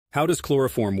How does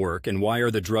chloroform work, and why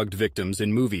are the drugged victims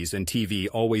in movies and TV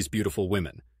always beautiful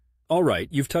women? Alright,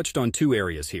 you've touched on two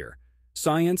areas here: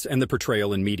 science and the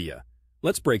portrayal in media.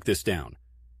 Let's break this down.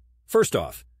 First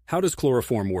off, how does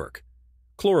chloroform work?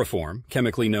 Chloroform,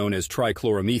 chemically known as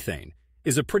trichloromethane,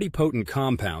 is a pretty potent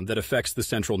compound that affects the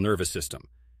central nervous system.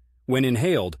 When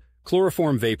inhaled,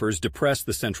 chloroform vapors depress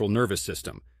the central nervous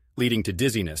system, leading to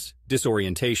dizziness,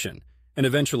 disorientation, and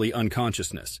eventually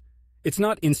unconsciousness. It's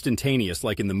not instantaneous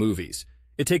like in the movies.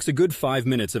 It takes a good 5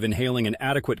 minutes of inhaling an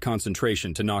adequate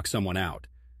concentration to knock someone out.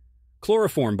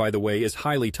 Chloroform, by the way, is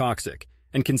highly toxic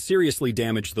and can seriously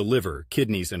damage the liver,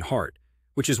 kidneys, and heart,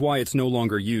 which is why it's no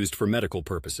longer used for medical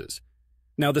purposes.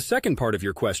 Now, the second part of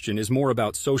your question is more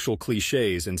about social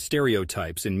cliches and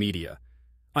stereotypes in media.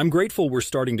 I'm grateful we're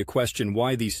starting to question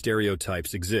why these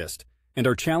stereotypes exist and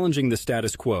are challenging the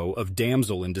status quo of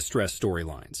damsel in distress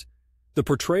storylines. The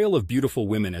portrayal of beautiful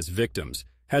women as victims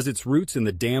has its roots in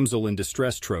the damsel in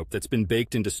distress trope that's been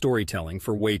baked into storytelling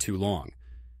for way too long.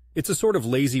 It's a sort of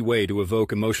lazy way to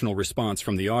evoke emotional response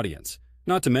from the audience.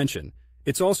 Not to mention,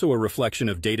 it's also a reflection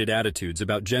of dated attitudes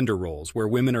about gender roles where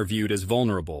women are viewed as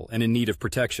vulnerable and in need of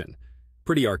protection.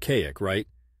 Pretty archaic, right?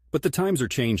 But the times are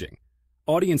changing.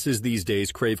 Audiences these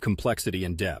days crave complexity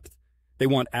and depth. They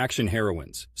want action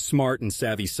heroines, smart and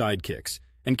savvy sidekicks,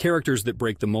 and characters that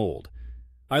break the mold.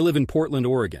 I live in Portland,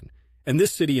 Oregon, and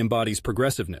this city embodies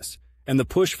progressiveness and the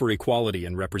push for equality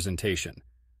and representation.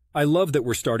 I love that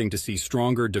we're starting to see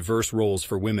stronger, diverse roles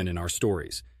for women in our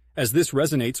stories, as this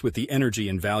resonates with the energy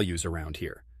and values around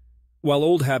here. While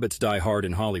old habits die hard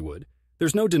in Hollywood,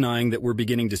 there's no denying that we're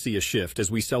beginning to see a shift as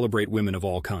we celebrate women of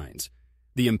all kinds.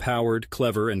 The empowered,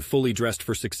 clever, and fully dressed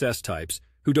for success types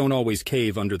who don't always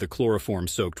cave under the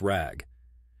chloroform-soaked rag.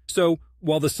 So,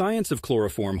 while the science of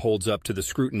chloroform holds up to the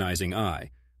scrutinizing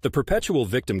eye, the perpetual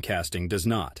victim casting does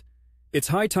not. It's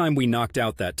high time we knocked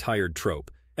out that tired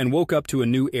trope and woke up to a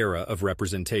new era of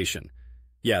representation.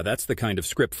 Yeah, that's the kind of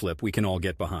script flip we can all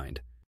get behind.